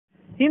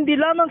Hindi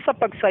lamang sa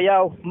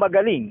pagsayaw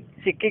magaling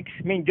si Kix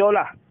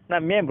Minjola na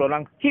miyembro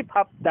ng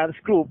hip-hop dance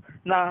group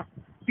na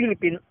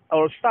Philippine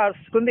All-Stars,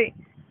 kundi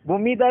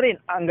bumida rin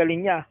ang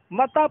galing niya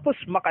matapos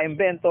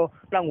makaimbento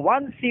ng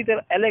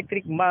one-seater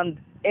electric manned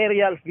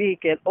aerial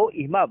vehicle o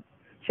IMAV.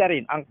 Siya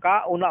rin ang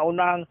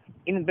kauna-unahang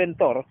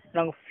inventor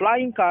ng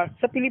flying car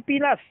sa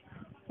Pilipinas.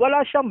 Wala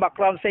siyang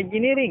background sa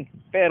engineering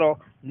pero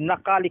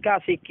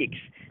nakalika si Kix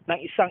ng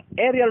isang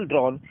aerial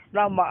drone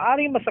na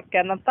maaring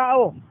masakyan ng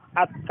tao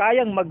at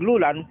kayang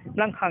maglulan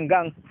ng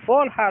hanggang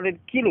 400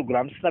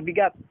 kilograms na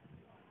bigat.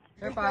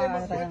 Sir,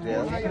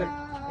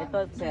 ito,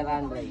 Sir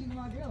Andre.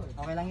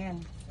 Okay lang yan.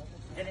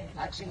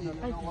 Actually, you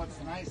know what's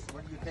nice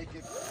when you take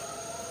it.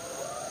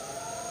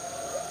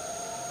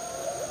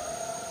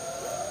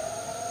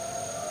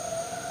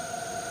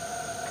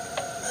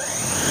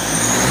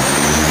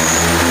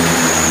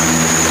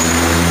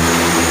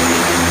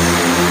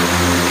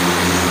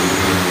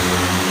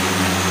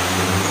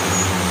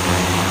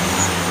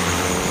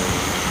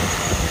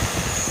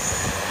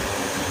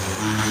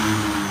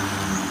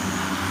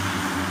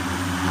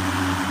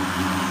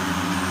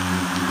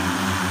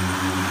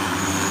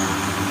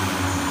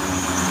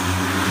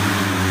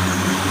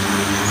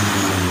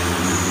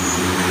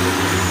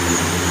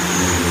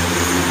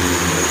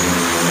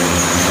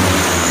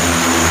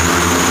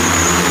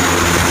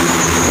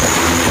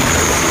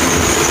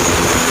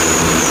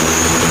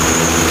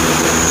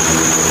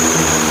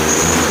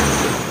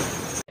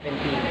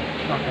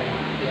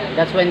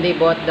 That's when they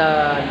bought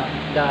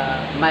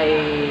my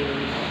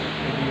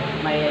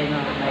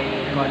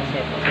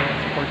concept.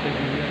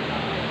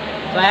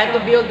 So I had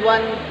to build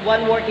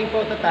one working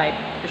prototype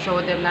to show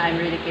them that I'm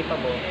really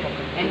capable.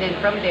 And then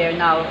from there,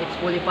 now it's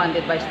fully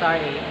funded by Star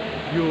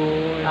 8.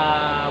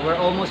 We're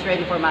almost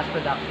ready for mass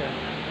production.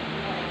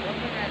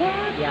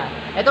 Yeah.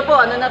 Ito po,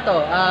 ano na to?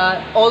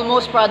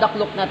 Almost product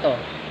look na to.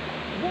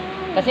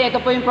 Kasi ito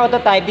po yung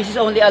prototype. This is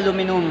only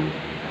aluminum.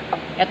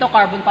 Ito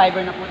carbon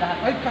fiber na po lahat.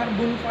 Ay,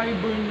 carbon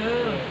fiber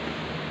na.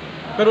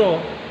 Pero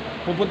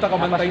pupunta ka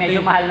bang titanium?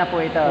 Medyo mahal na po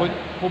ito.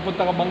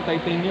 Pupunta ka bang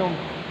titanium?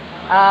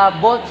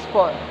 Bolts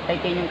po.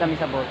 Titanium kami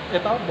sa bolts.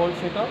 Ito, bolts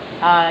ito?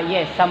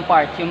 Yes, some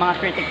parts, yung mga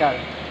critical.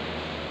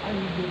 Ay,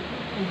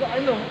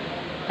 ano?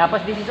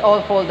 Tapos this is all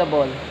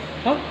foldable.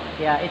 Huh?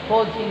 Yeah, it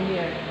folds in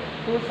here.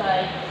 Two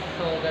sides,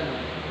 so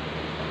ganun.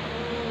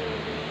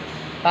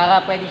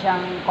 Para pwede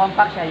siyang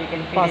compact siya, you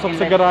can fit Pasok it in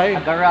sa garahe.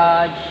 a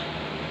garage.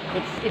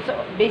 It's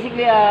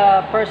basically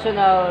a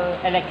personal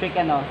electric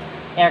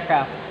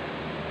aircraft.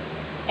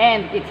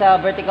 And it's a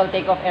vertical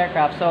takeoff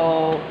aircraft,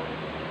 so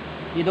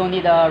you don't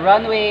need a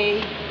runway.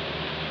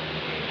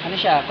 Ano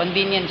siya,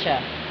 convenient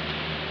siya.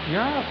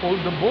 Yeah,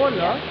 foldable,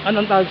 Yeah.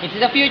 Anong tawag? It's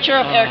the future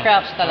of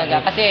aircrafts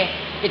talaga kasi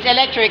it's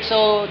electric,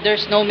 so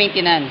there's no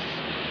maintenance.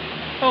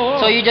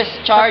 So you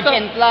just charge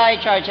and fly,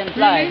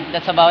 Really?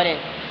 That's about it.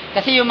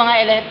 Kasi yung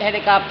mga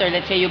helicopter,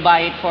 let's say you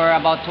buy it for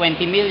about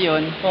 20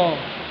 million,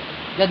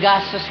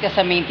 gagastos ka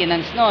sa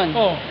maintenance nun.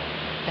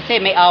 Kasi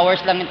may hours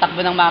lang yung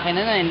takbo ng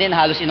makina nun and then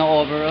halos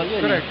ino-overall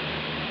yun. Correct.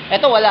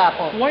 Ito wala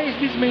po. Why is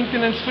this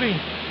maintenance free?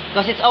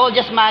 Because it's all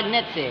just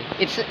magnets eh.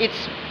 It's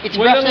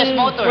brushless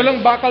motors.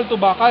 Walang bakal to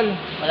bakal.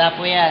 Wala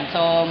po yan.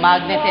 So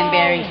magnets and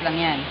bearings lang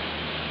yan.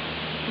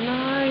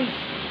 Nice.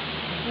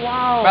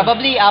 Wow.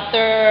 Probably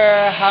after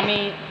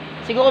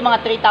siguro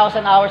mga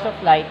 3,000 hours of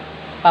flight,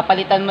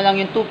 papalitan mo lang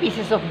yung 2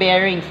 pieces of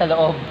bearings sa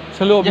loob.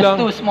 Sa loob just lang.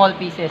 2 small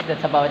pieces,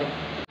 that's about it.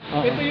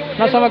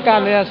 Nasa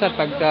magkano yan sir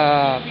pag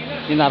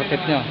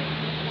in-market nyo?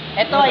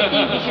 Ito, I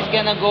think this is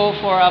gonna go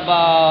for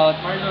about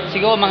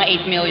siguro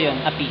mga 8 million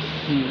a piece.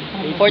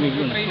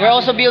 We're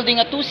also building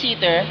a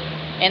 2-seater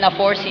and a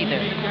 4-seater.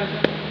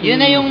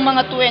 Yun na yung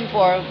mga 2 and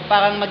 4,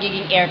 parang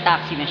magiging air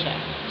taxi na siya.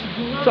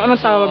 So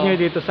anong tawag nyo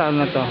dito sa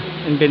ano to?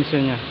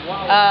 Invention niya?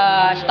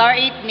 Star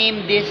 8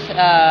 named this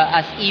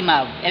as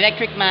IMAV,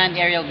 Electric Manned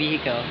Aerial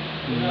Vehicle.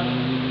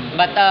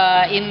 But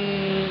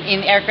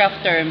in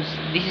aircraft terms,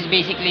 this is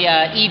basically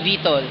a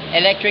eVTOL,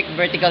 Electric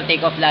Vertical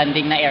Takeoff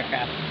Landing na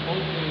aircraft.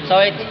 So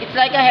it's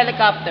like a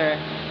helicopter,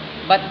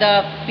 but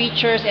the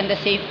features and the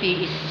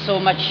safety is so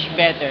much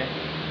better.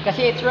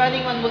 Kasi it's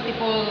running on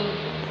multiple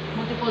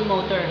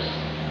motors.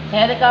 Sa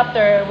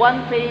helicopter,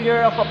 one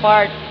failure of a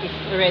part is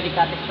already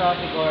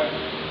catastrophic or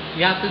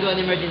you have to do an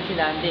emergency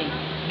landing.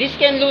 This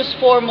can lose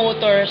 4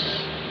 motors.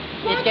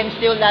 It can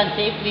still land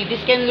safely.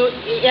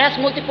 It has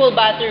multiple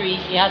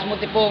batteries. It has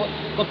multiple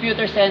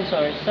computer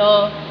sensors.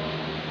 So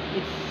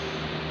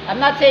I'm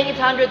not saying it's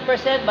 100%,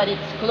 but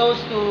it's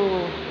close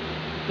to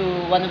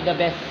one of the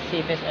best,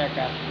 safest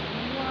aircraft.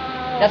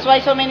 Wow. That's why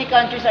so many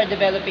countries are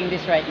developing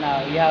this right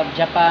now. You have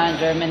Japan,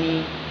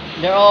 Germany.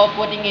 They're all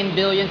putting in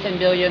billions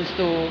and billions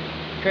to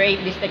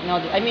create this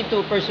technology. I mean,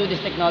 to pursue this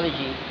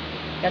technology.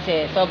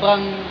 Kasi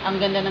sobrang ang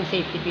ganda ng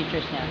safety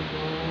features niya.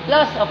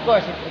 Plus, of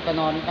course, it's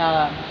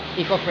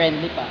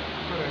eco-friendly pa.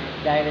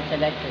 Dahil it's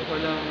electric.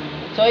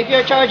 So if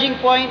your charging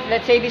point,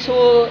 let's say this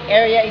whole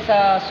area is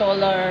a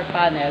solar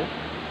panel,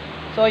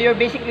 so you're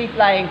basically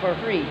flying for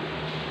free.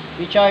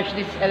 You charge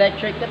this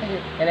electric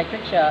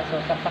siya, so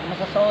saksak mo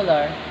sa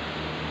solar.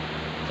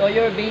 So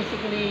you're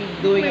basically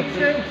doing a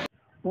free.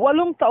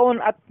 8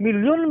 taon at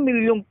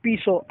milyon-milyong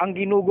piso ang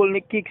ginugol ni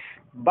Kicks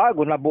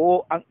bago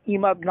nabuo ang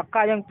IMAB na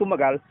kayang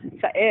tumagal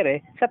sa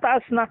ere sa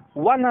taas na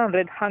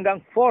 100 hanggang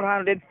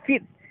 400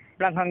 feet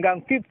ng hanggang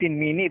 15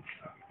 minutes.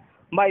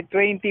 May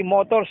 20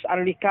 motors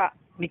ang likha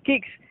ni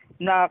Kicks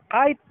na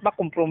kahit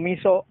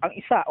makompromiso ang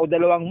isa o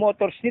dalawang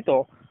motors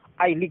nito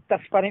ay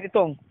ligtas pa rin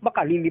itong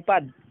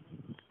makalilipad.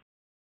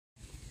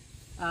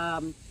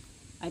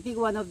 I think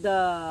one of the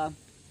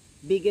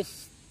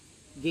biggest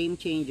game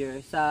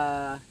changer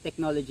sa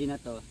technology na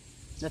to,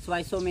 that's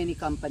why so many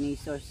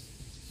companies or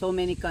so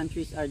many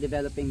countries are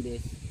developing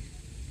this,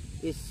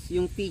 is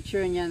yung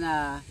feature niya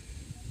na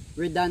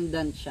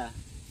redundant siya.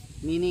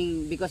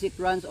 Meaning, because it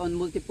runs on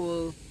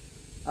multiple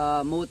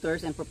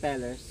motors and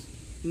propellers,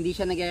 hindi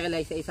siya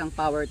nag-rely sa isang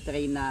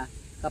powertrain na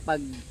kapag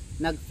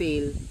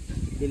nag-fail,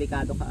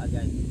 delikado ka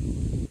agad.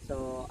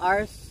 So,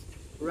 ours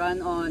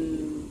run on,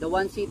 the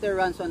one-seater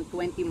runs on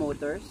 20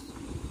 motors,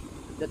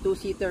 the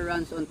two-seater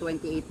runs on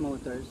 28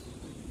 motors.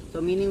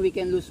 So, meaning we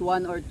can lose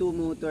 1 or 2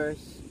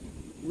 motors,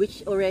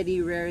 which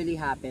already rarely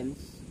happens.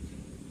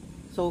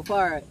 So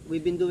far,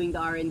 we've been doing the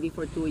R&D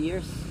for 2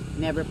 years.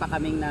 Never pa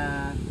kaming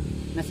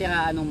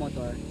nasiraan ng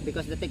motor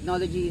because the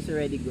technology is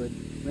already good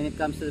when it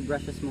comes to the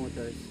brushless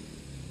motors.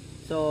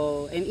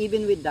 So, and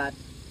even with that,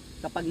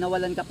 kapag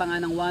nawalan ka pa nga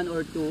ng 1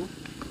 or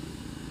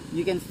 2,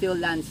 you can still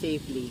land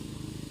safely.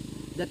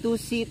 The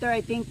two-seater,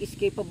 I think, is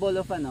capable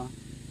of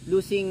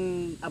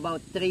losing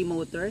about 3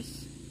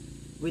 motors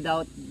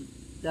without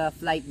the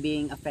flight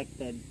being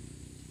affected.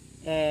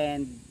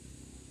 And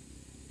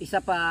isa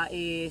pa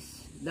is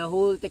the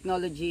whole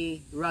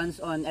technology runs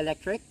on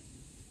electric.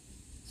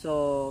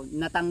 So,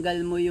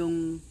 natanggal mo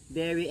yung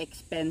very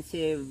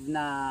expensive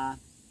na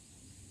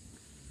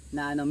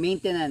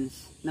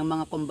maintenance ng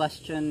mga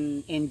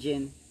combustion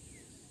engine.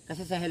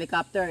 Kasi sa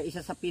helicopter,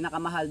 isa sa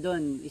pinakamahal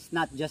doon is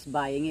not just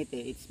buying it,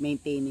 it's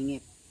maintaining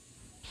it.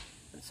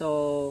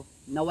 So,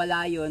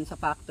 nawala yun sa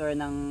factor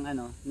ng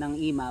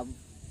IMAB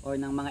or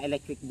ng mga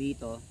electric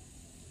dito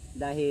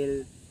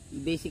dahil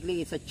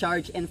basically it's a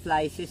charge and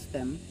fly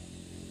system.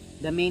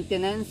 The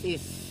maintenance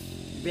is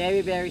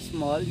very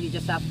small. You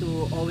just have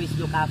to always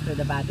look after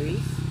the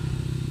batteries,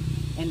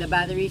 and the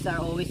batteries are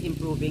always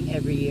improving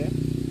every year.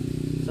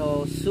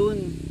 So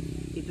soon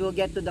it will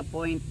get to the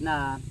point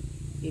na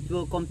it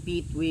will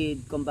compete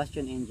with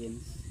combustion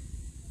engines.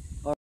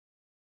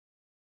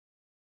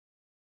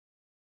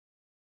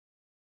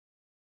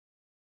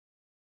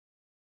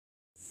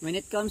 When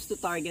it comes to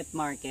target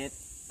market,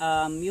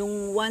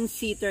 yung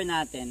one-seater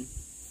natin,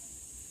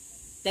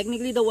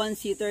 technically the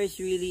one-seater is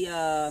really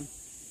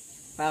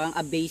parang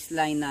a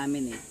baseline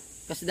namin eh.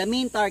 Kasi the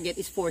main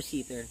target is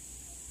 4-seater.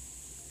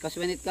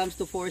 Kasi when it comes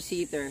to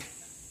 4-seater,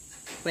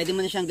 pwede mo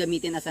na siyang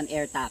gamitin as an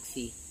air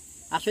taxi.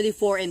 Actually,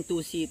 4 and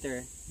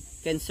 2-seater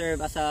can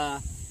serve as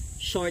a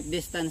short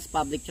distance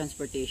public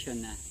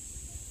transportation na.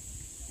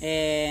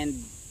 And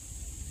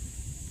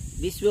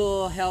this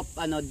will help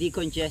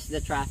decongest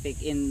the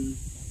traffic in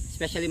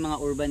especially mga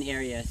urban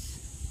areas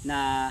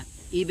na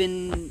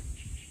even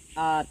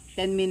 10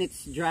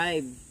 minutes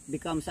drive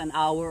becomes an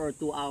hour or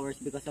 2 hours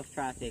because of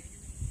traffic.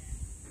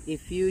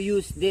 If you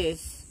use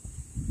this,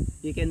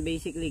 you can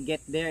basically get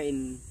there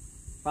in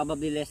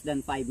probably less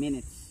than 5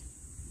 minutes.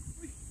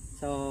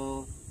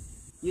 So,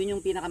 yun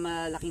yung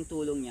pinakamalaking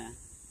tulong niya.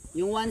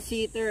 Yung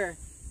one-seater,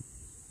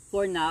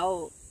 for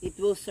now, it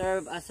will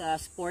serve as a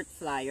sport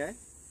flyer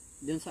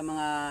dun sa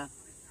mga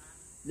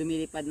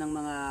lumilipad ng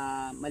mga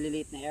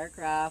maliliit na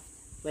aircraft.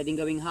 Pwedeng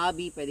gawing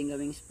hobby, pwedeng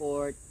gawing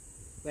sport,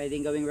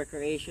 pwedeng gawing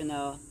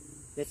recreational.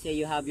 Let's say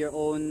you have your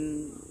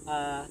own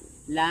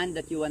land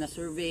that you wanna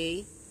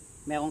survey,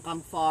 meron kang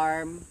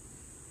farm,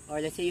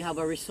 or let's say you have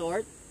a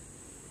resort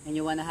and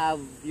you wanna have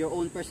your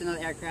own personal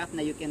aircraft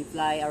na you can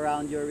fly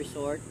around your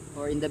resort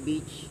or in the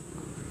beach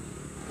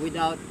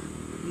without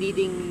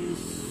needing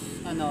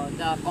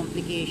the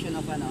complication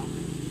of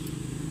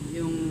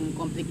yung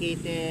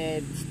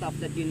complicated stuff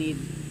that you need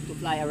to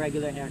fly a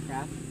regular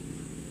aircraft.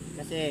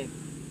 Kasi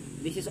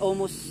this is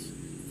almost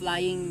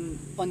flying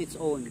on its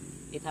own.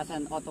 It has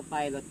an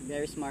autopilot,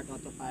 very smart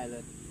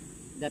autopilot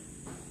that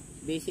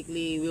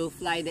basically will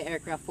fly the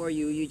aircraft for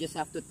you. You just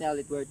have to tell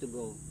it where to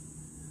go.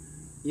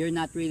 You're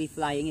not really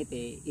flying it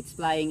it's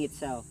flying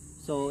itself.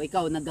 So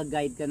ikaw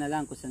nag-guide ka na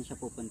lang kung saan siya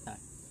pupunta.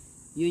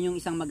 Yun yung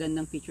isang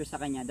magandang feature sa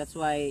kanya. That's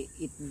why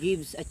it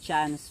gives a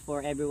chance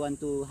for everyone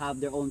to have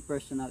their own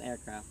personal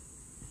aircraft.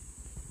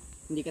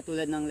 Hindi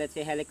katulad ng let's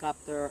say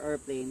helicopter or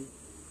airplane.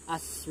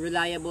 As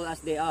reliable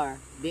as they are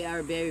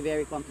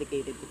very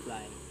complicated to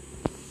fly.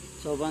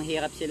 So bang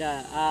hirap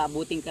sila,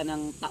 aabutin ka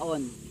ng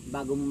taon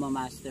bago mo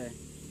ma-master.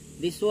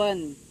 This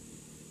one,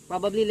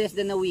 probably less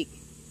than a week.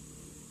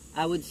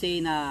 I would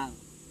say na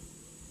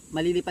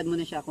malilipad mo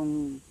na siya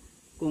kung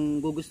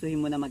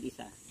gugustuhin mo na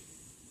mag-isa.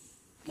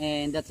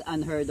 And that's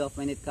unheard of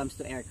when it comes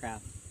to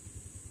aircraft.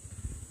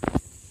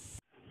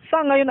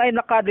 Sa ngayon ay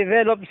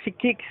nakadevelop si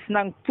Kicks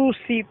ng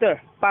 2-seater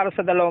para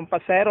sa 2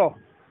 pasero.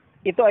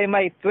 Ito ay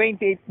may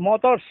 28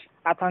 motors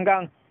at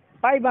hanggang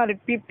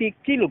 550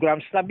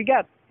 kilograms na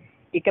bigat.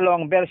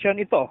 Ikalawang version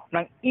ito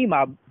ng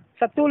IMAB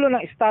sa tulong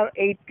ng Star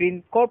 8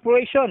 Green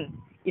Corporation,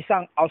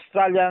 isang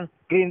Australian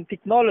green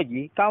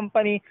technology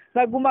company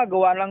na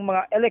gumagawa ng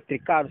mga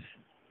electric cars.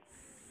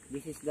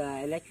 This is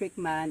the electric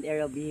manned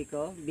aerial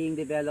vehicle being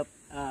developed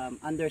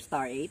under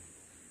Star 8.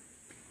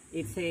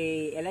 It's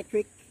a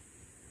electric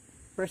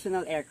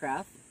personal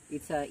aircraft.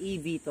 It's a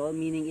eVTOL,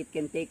 meaning it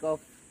can take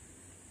off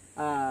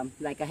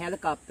like a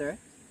helicopter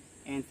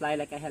and fly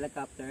like a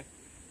helicopter,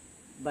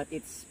 but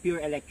it's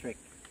pure electric.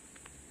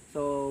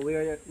 So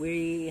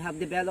we have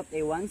developed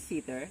a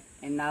one-seater,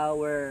 and now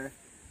we're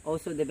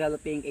also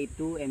developing a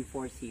 2- and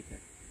 4-seater.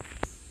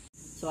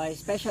 So I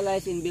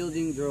specialize in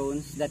building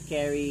drones that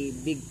carry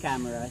big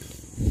cameras.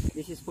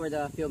 This is for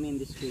the film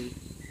industry,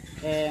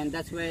 and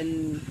that's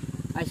when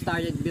I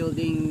started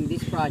building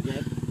this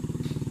project,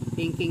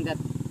 thinking that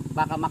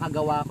baka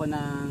makagawa ko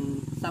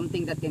ng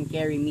something that can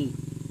carry me.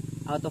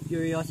 Out of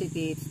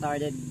curiosity, it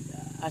started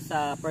as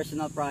a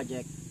personal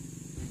project,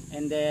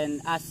 and then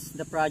as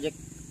the project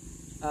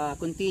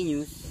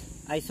continues,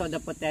 I saw the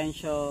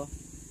potential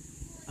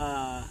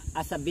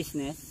as a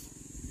business.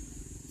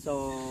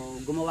 So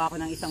gumawa ko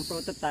ng isang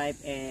prototype,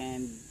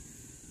 and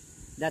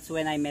that's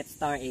when I met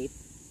Star 8,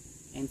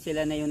 and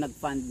sila na yung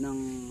nag-fund ng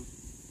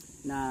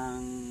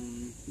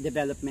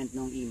development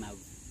ng EMAV.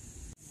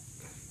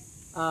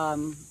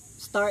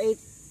 Star 8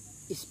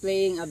 is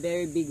playing a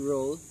very big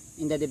role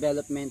in the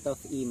development of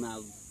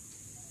EMAV.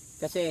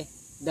 Kasi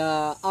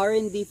the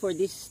R&D for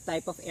this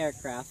type of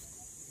aircraft,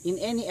 in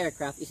any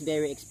aircraft, is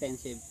very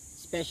expensive.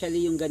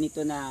 Especially yung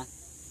ganito na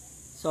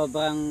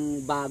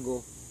sobrang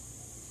bago.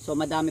 So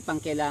madami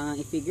pang kailangang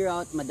i-figure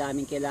out,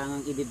 madaming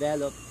kailangang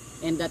i-develop,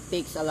 and that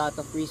takes a lot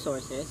of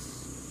resources.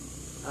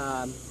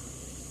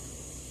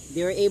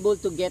 They were able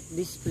to get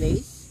this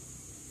place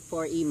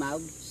for EMAV,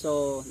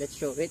 so let's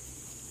show it.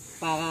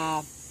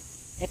 Para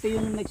ito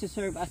yung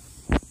nagsiserve as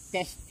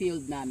test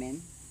field namin.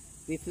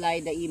 We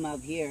fly the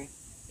EMAV here,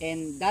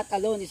 and that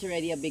alone is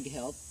already a big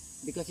help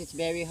because it's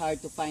very hard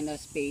to find a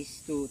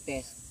space to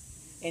test.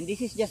 And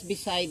this is just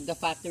beside the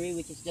factory,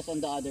 which is just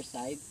on the other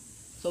side.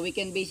 So we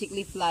can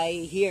basically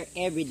fly here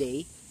every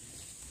day,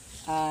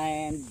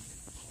 and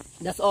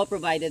that's all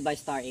provided by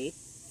Star 8.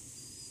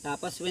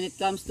 Tapos when it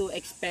comes to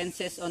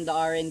expenses on the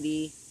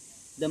R&D,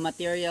 the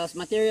materials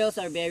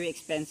are very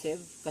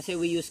expensive kasi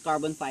we use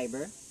carbon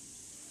fiber.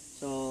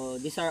 So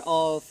these are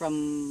all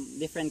from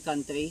different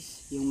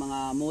countries. Yung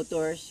mga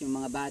motors, yung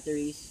mga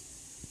batteries,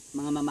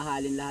 mga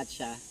mamahalin lahat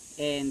siya.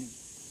 And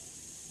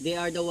they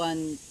are the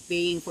one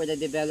paying for the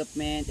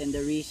development and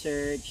the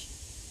research,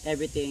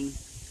 everything.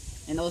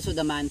 And also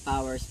the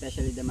manpower,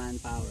 especially the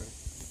manpower.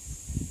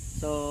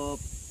 So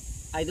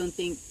I don't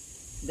think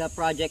the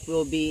project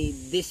will be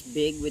this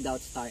big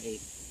without Star 8.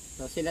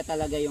 So sila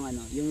talaga yung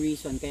yung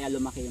reason kaya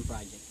lumaki yung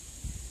project.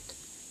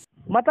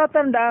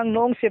 Matatandaang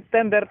noong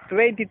September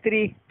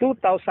 23,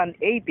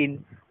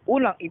 2018,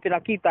 unang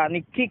ipinakita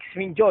ni Kix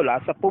Minjola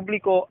sa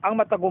publiko ang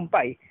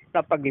matagumpay na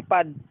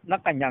paglipad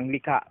ng kanyang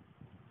likha.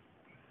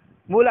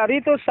 Mula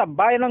rito sa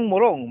bayan ng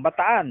Morong,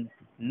 Bataan,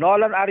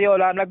 Nolan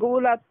Ariola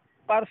nag-uulat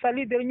para sa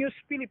Leader News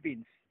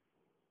Philippines.